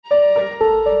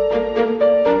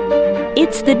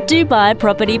It's the Dubai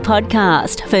Property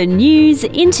Podcast for news,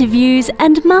 interviews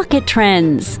and market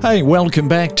trends. Hey, welcome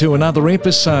back to another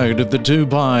episode of the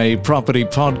Dubai Property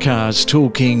Podcast,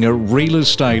 talking real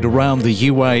estate around the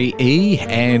UAE,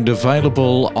 and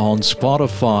available on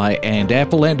Spotify and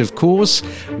Apple, and of course,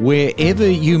 wherever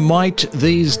you might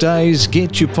these days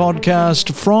get your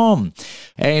podcast from.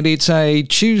 And it's a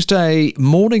Tuesday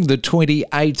morning, the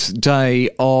 28th day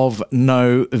of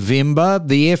November.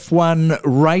 The F1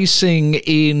 racing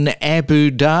in Abu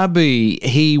Dhabi.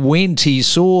 He went, he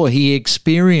saw, he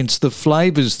experienced the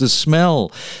flavours, the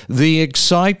smell, the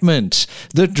excitement,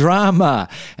 the drama,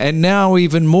 and now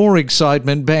even more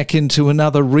excitement back into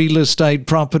another real estate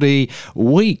property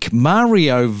week.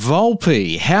 Mario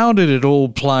Volpe, how did it all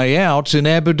play out in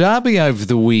Abu Dhabi over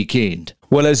the weekend?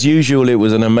 Well, as usual, it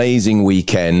was an amazing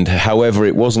weekend. However,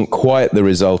 it wasn't quite the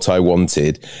result I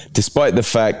wanted, despite the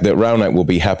fact that Raunak will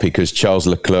be happy because Charles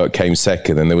Leclerc came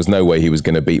second and there was no way he was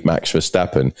going to beat Max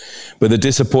Verstappen. But the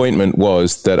disappointment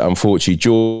was that, unfortunately,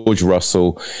 George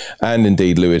Russell and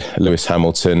indeed Lewis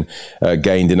Hamilton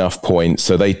gained enough points.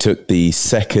 So they took the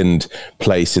second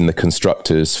place in the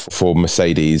constructors for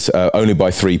Mercedes, only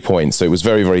by 3 points. So it was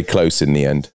very, very close in the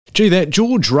end. Gee, that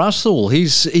George Russell,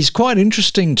 he's quite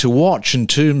interesting to watch in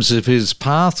terms of his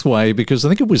pathway, because I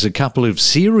think it was a couple of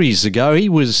series ago he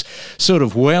was sort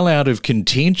of well out of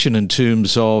contention in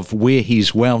terms of where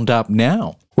he's wound up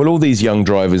now. Well, all these young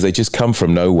drivers, they just come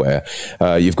from nowhere.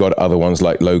 You've got other ones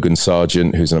like Logan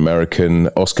Sargent, who's an American,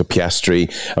 Oscar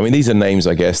Piastri. I mean, these are names,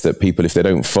 I guess, that people, if they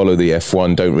don't follow the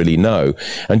F1, don't really know.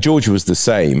 And George was the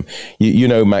same. You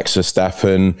know Max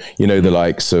Verstappen, you know the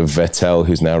likes of Vettel,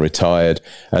 who's now retired,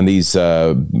 and these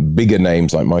bigger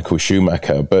names like Michael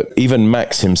Schumacher. But even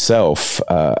Max himself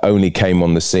only came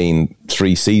on the scene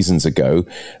 3 seasons ago,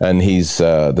 and he's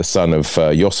the son of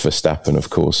Jos Verstappen, of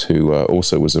course, who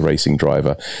also was a racing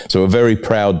driver. So a very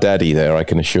proud daddy there, I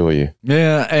can assure you.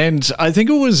 Yeah, and I think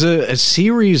it was a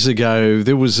series ago,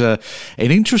 there was an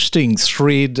interesting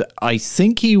thread. I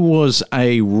think he was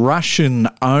a Russian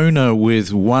owner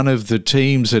with one of the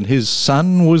teams, and his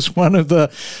son was one of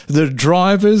the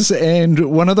drivers,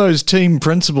 and one of those team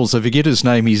principals, I forget his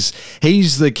name, he's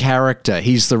the character,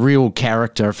 he's the real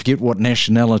character, I forget what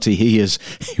nationality he is.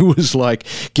 He was like,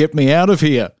 get me out of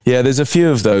here. Yeah, there's a few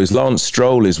of those. Lance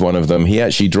Stroll is one of them. He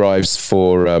actually drives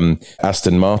for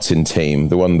Aston Martin team,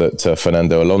 the one that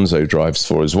Fernando Alonso drives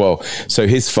for as well. So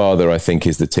his father, I think,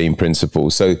 is the team principal.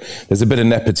 So there's a bit of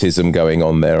nepotism going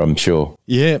on there, I'm sure.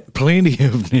 Yeah, plenty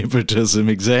of nepotism,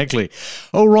 exactly.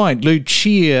 All right,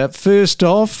 Lucia, first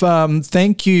off,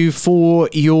 thank you for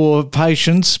your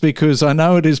patience, because I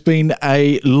know it has been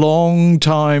a long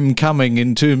time coming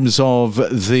in terms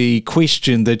of the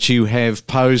question that you have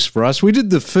posed for us. We did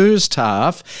the first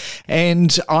half,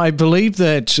 and I believe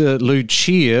that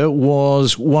Lucia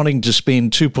was wanting to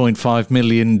spend 2.5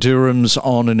 million dirhams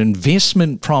on an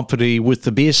investment property with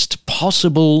the best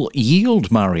possible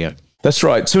yield, Mario. That's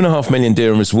right. 2.5 million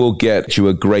dirhams will get you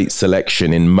a great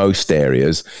selection in most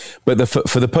areas. But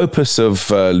for the purpose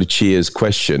of Lucia's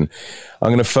question, I'm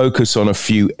going to focus on a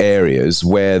few areas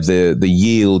where the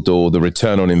yield or the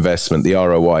return on investment, the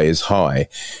ROI, is high.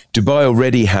 Dubai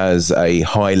already has a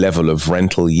high level of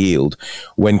rental yield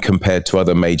when compared to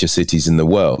other major cities in the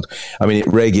world. I mean, it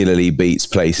regularly beats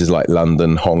places like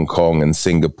London, Hong Kong, and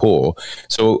Singapore.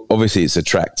 So obviously it's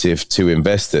attractive to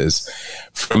investors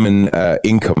from an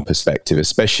income perspective,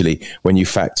 especially when you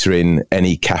factor in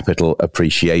any capital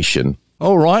appreciation.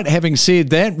 All right, having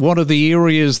said that, what are the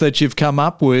areas that you've come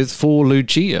up with for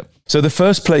Lucia? So the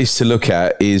first place to look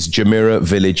at is Jumeirah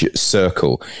Village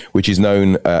Circle, which is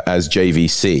known as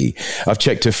JVC. I've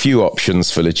checked a few options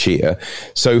for Lucia.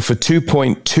 So for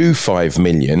 2.25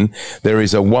 million, there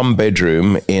is a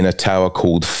 1-bedroom in a tower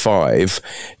called 5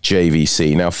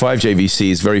 JVC. Now, 5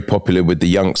 JVC is very popular with the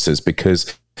youngsters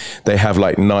because they have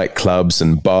like nightclubs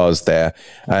and bars there,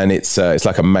 and it's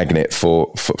like a magnet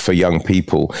for young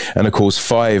people. And of course,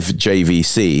 5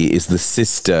 JVC is the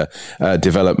sister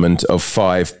development of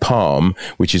 5 Palm,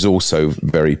 which is also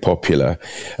very popular.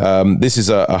 This is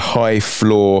a high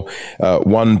floor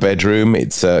 1-bedroom.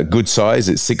 It's a good size.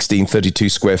 It's 1632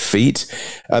 square feet,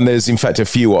 and there's in fact a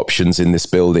few options in this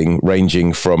building,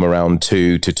 ranging from around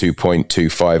 2 to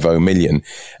 2.250 million.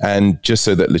 And just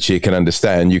so that Lucia can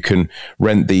understand, you can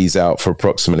rent rent these out for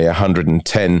approximately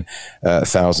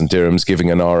 110,000 dirhams,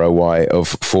 giving an ROI of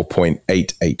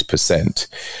 4.88%.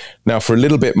 Now, for a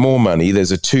little bit more money,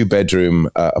 there's a 2-bedroom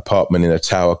apartment in a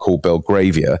tower called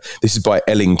Belgravia. This is by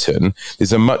Ellington.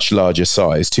 There's a much larger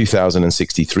size,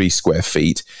 2,063 square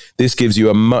feet. This gives you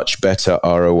a much better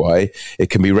ROI. It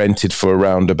can be rented for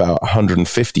around about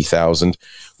 150,000,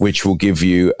 which will give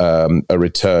you a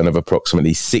return of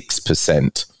approximately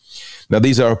 6%. Now,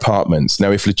 these are apartments.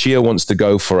 Now, if Lucia wants to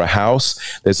go for a house,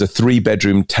 there's a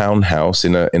 3-bedroom townhouse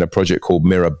in a project called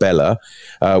Mirabella,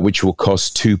 which will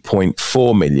cost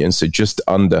 2.4 million, so just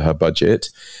under her budget.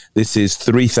 This is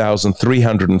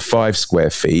 3,305 square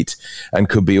feet and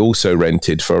could be also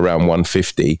rented for around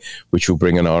 150, which will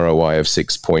bring an ROI of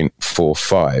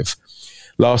 6.45.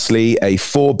 Lastly, a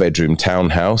 4-bedroom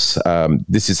townhouse.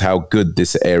 This is how good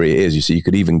this area is. You see, you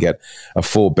could even get a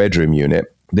 4-bedroom unit.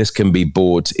 This can be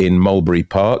bought in Mulberry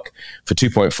Park for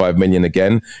 2.5 million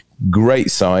again.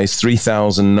 Great size,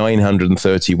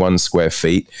 3,931 square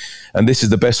feet. And this is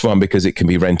the best one because it can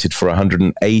be rented for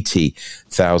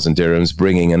 180,000 dirhams,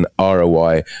 bringing an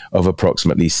ROI of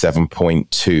approximately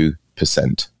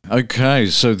 7.2%. Okay,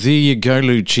 so there you go,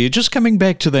 Lucia. Just coming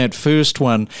back to that first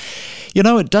one, you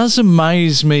know, it does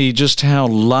amaze me just how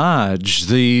large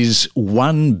these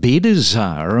one-bedders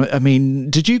are. I mean,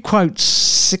 did you quote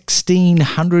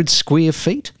 1,600 square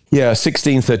feet? Yeah,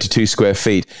 1,632 square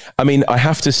feet. I mean, I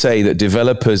have to say that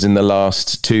developers in the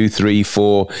last 2, 3,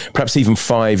 4, perhaps even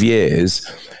 5 years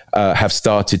have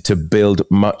started to build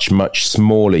much, much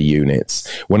smaller units.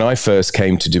 When I first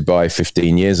came to Dubai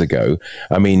 15 years ago,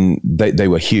 I mean, they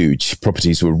were huge.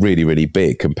 Properties were really, really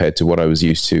big compared to what I was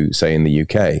used to, say, in the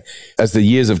UK. As the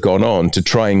years have gone on, to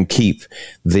try and keep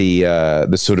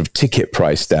the sort of ticket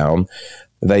price down,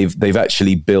 they've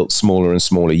actually built smaller and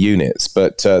smaller units.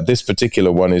 But this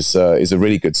particular one is a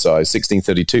really good size.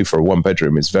 1632 for a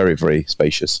 1-bedroom is very, very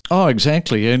spacious. Oh,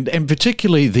 exactly. And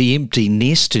particularly the empty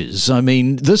nesters. I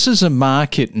mean, this is a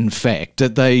market, in fact,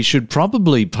 that they should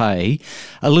probably pay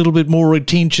a little bit more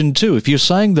attention to. If you're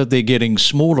saying that they're getting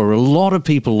smaller, a lot of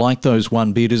people like those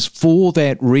 1-bedders for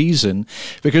that reason,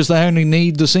 because they only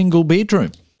need the single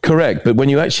bedroom. Correct. But when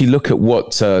you actually look at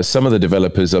what some of the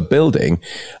developers are building,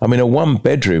 I mean, a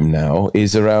 1-bedroom now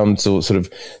is around sort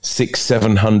of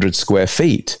 600-700 square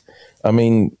feet. I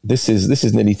mean, this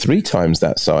is nearly 3 times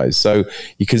that size. So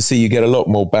you can see you get a lot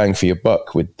more bang for your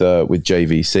buck with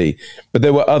JVC. But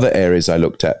there were other areas I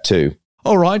looked at too.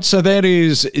 All right, so that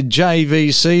is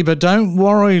JVC, but don't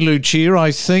worry, Lucia.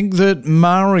 I think that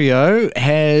Mario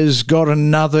has got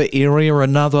another area,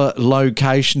 another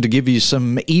location to give you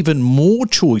some even more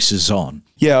choices on.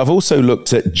 Yeah, I've also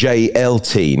looked at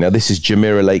JLT. Now, this is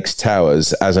Jumeirah Lakes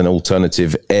Towers as an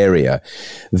alternative area.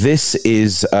 This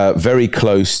is very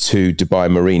close to Dubai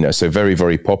Marina, so very,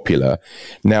 very popular.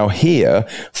 Now, here,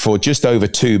 for just over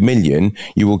 2 million,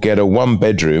 you will get a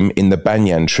 1-bedroom in the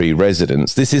Banyan Tree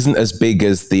residence. This isn't as big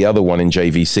as the other one in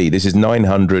JVC. This is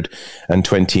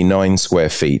 929 square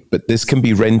feet, but this can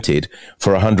be rented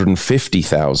for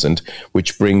 150,000,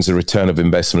 which brings a return of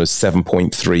investment of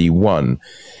 7.31.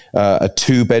 A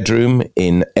 2-bedroom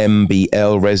in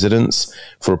MBL residence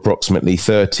for approximately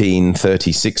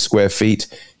 1,336 square feet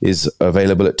is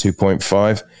available at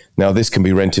 2.5. Now, this can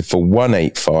be rented for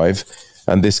 185,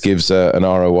 and this gives an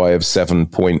ROI of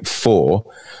 7.4.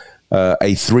 A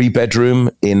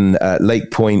 3-bedroom in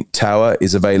Lake Point Tower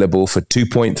is available for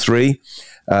 2.3.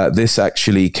 This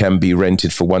actually can be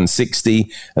rented for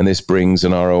 160, and this brings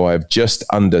an ROI of just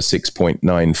under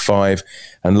 6.95.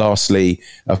 And lastly,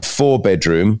 a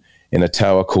 4-bedroom in a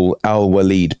tower called Al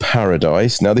Walid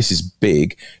Paradise. Now, this is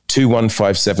big,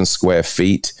 2,157 square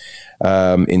feet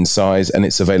in size, and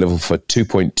it's available for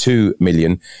 2.2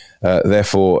 million.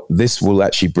 Therefore, this will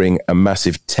actually bring a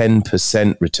massive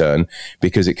 10% return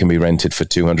because it can be rented for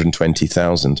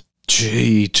 220,000.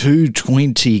 Gee,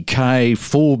 220k,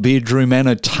 4-bedroom and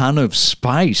a ton of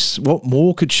space. What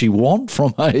more could she want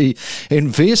from a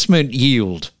investment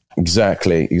yield?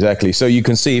 Exactly. So you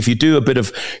can see if you do a bit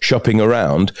of shopping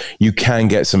around, you can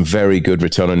get some very good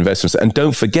return on investments. And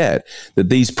don't forget that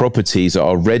these properties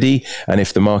are ready, and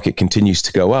if the market continues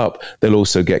to go up, they'll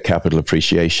also get capital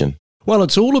appreciation. Well,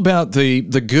 it's all about the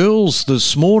girls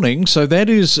this morning. So that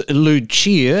is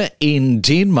Lucia in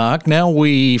Denmark. Now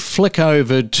we flick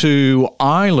over to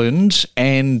Ireland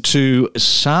and to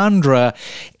Sandra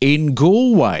in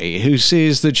Galway, who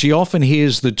says that she often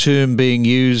hears the term being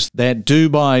used that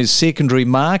Dubai's secondary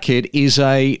market is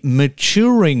a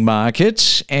maturing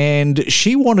market, and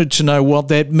she wanted to know what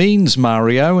that means,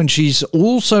 Mario, and she's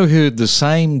also heard the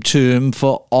same term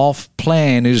for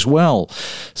off-plan as well.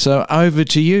 So over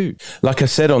to you. Like I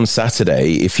said on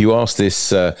Saturday, if you ask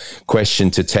this question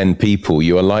to 10 people,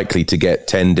 you are likely to get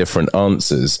 10 different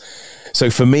answers. So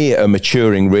for me, a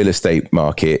maturing real estate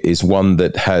market is one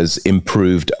that has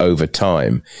improved over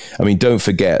time. I mean, don't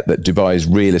forget that Dubai's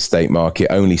real estate market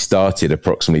only started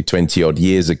approximately 20 odd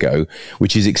years ago,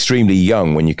 which is extremely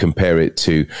young when you compare it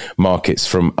to markets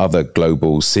from other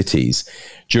global cities.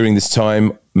 During this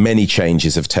time, many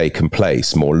changes have taken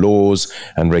place. More laws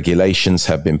and regulations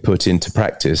have been put into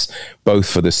practice, both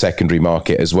for the secondary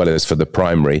market as well as for the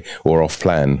primary or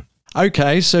off-plan.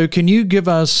 Okay, so can you give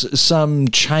us some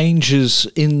changes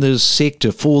in the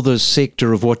sector, for the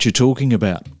sector of what you're talking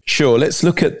about? Sure. Let's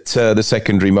look at the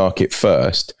secondary market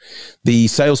first. The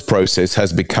sales process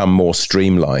has become more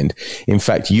streamlined. In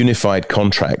fact, unified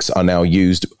contracts are now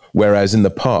used, whereas in the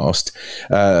past,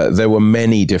 there were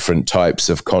many different types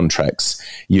of contracts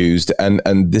used,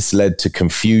 and this led to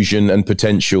confusion and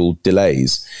potential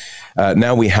delays.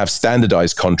 Now we have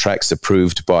standardized contracts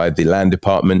approved by the Land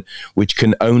Department, which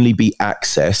can only be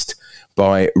accessed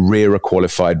by RERA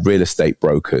qualified real estate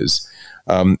brokers.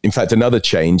 In fact, another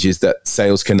change is that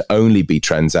sales can only be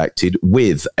transacted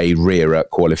with a RERA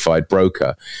qualified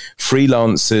broker.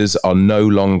 Freelancers are no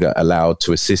longer allowed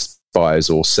to assist buyers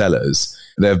or sellers.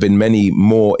 There have been many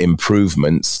more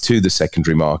improvements to the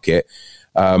secondary market,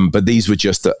 but these were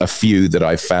just a few that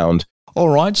I found. All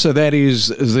right, so that is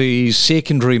the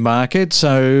secondary market.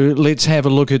 So let's have a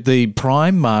look at the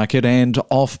prime market and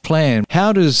off-plan.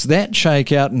 How does that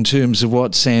shake out in terms of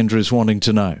what Sandra's wanting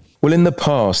to know? Well, in the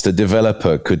past, a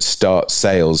developer could start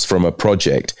sales from a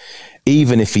project,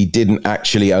 even if he didn't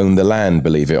actually own the land,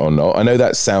 believe it or not. I know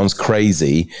that sounds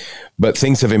crazy, but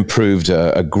things have improved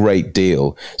a great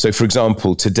deal. So, for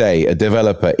example, today, a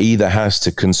developer either has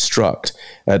to construct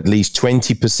at least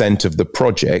 20% of the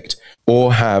project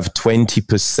or have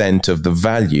 20% of the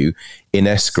value in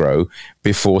escrow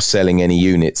before selling any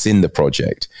units in the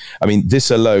project. I mean,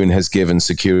 this alone has given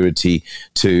security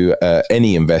to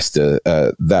any investor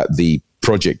that the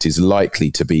project is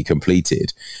likely to be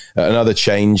completed. Another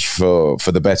change for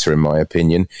the better, in my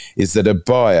opinion, is that a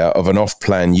buyer of an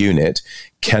off-plan unit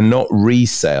cannot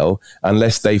resell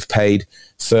unless they've paid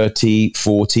 30,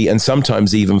 40, and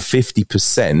sometimes even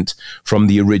 50% from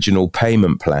the original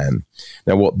payment plan.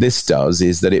 Now, what this does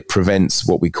is that it prevents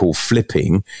what we call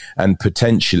flipping and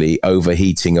potentially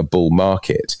overheating a bull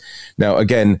market. Now,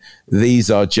 again, these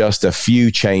are just a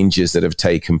few changes that have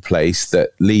taken place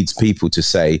that leads people to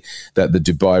say that the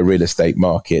Dubai real estate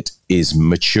market is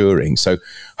maturing. So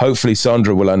hopefully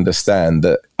Sandra will understand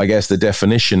that, I guess, the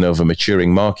definition of a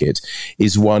maturing market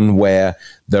is one where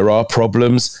there are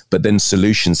problems, but then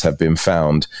solutions have been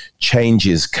found.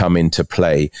 Changes come into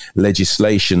play.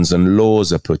 Legislations and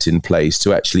laws are put in place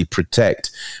to actually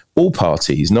protect all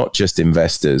parties, not just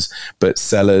investors, but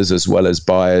sellers as well as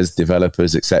buyers,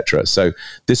 developers, etc. So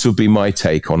this would be my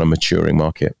take on a maturing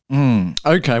market.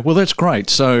 Okay, well, that's great.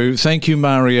 So thank you,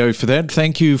 Mario, for that.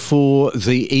 Thank you for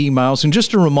the emails. And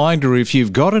just a reminder, if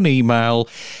you've got an email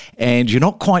and you're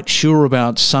not quite sure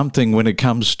about something when it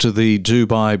comes to the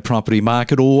Dubai property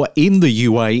market or in the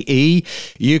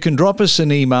UAE, you can drop us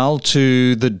an email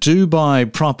to the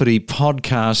Dubai Property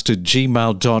Podcast at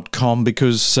gmail.com,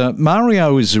 because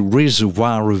Mario is a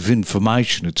reservoir of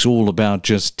information. It's all about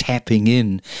just tapping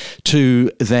in to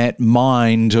that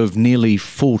mind of nearly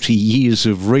 40 years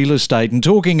of real estate. And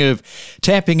talking of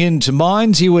tapping into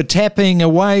minds, you were tapping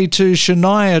away to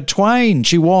Shania Twain.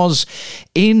 She was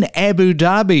in Abu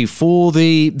Dhabi for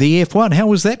the F1. How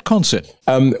was that concert?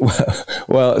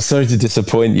 Well, sorry to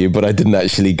disappoint you, but I didn't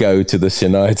actually go to the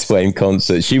Shania Twain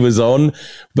concert. She was on,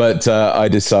 but I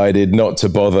decided not to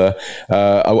bother.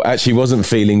 I actually wasn't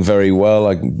feeling very well.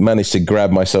 I managed to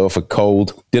grab myself a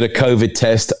cold, did a COVID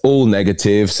test, all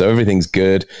negative, so everything's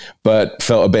good, but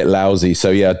felt a bit lousy.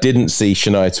 So yeah, didn't see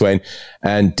Shania Twain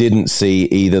and didn't see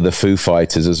either the Foo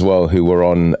Fighters as well, who were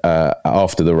on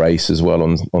after the race as well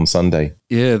on Sunday.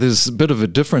 Yeah, there's a bit of a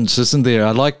difference, isn't there?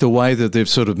 I like the way that they've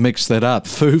sort of mixed that up.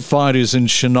 Foo Fighters and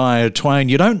Shania Twain.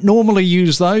 You don't normally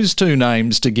use those two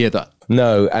names together.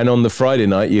 No, and on the Friday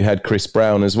night you had Chris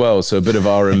Brown as well, so a bit of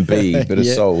R&B, a bit of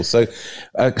soul. So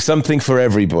something for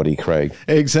everybody, Craig.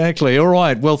 Exactly. All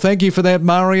right. Well, thank you for that,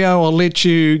 Mario. I'll let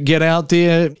you get out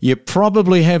there. You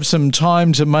probably have some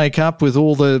time to make up with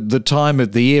all the time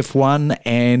of the F1,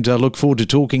 and I look forward to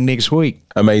talking next week.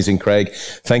 Amazing, Craig.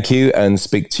 Thank you, and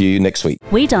speak to you next week.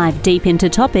 We dive deep into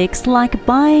topics like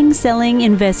buying, selling,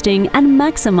 investing, and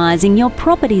maximising your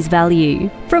property's value.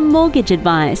 From mortgage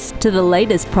advice to the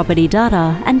latest property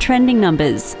data and trending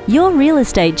numbers, your real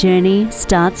estate journey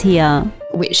starts here.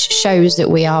 Which shows that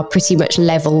we are pretty much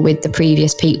level with the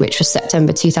previous peak, which was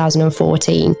September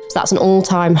 2014. So that's an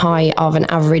all-time high of an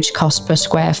average cost per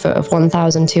square foot of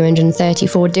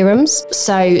 1,234 dirhams.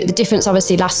 So the difference,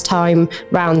 obviously, last time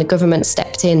round, the government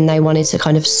stepped in. They wanted to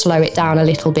kind of slow it down a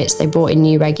little bit, so they brought in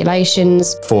new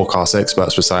regulations. Forecast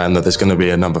experts were saying that there's going to be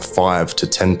another 5 to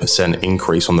 10%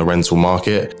 increase on the rental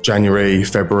market. January,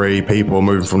 February, people are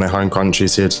moving from their home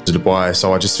countries here to Dubai.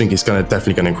 So I just think it's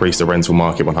definitely going to increase the rental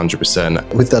market 100%.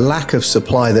 With the lack of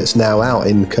supply that's now out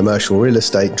in commercial real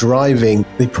estate driving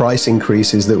the price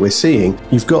increases that we're seeing,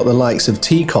 you've got the likes of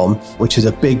TCOM, which is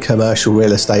a big commercial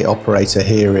real estate operator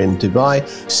here in Dubai,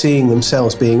 seeing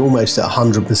themselves being almost at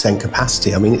 100%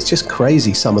 capacity. I mean, it's just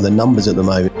crazy, some of the numbers at the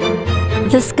moment.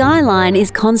 The skyline is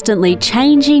constantly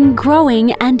changing,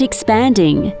 growing and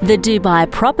expanding. The Dubai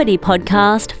Property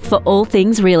Podcast for all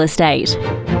things real estate.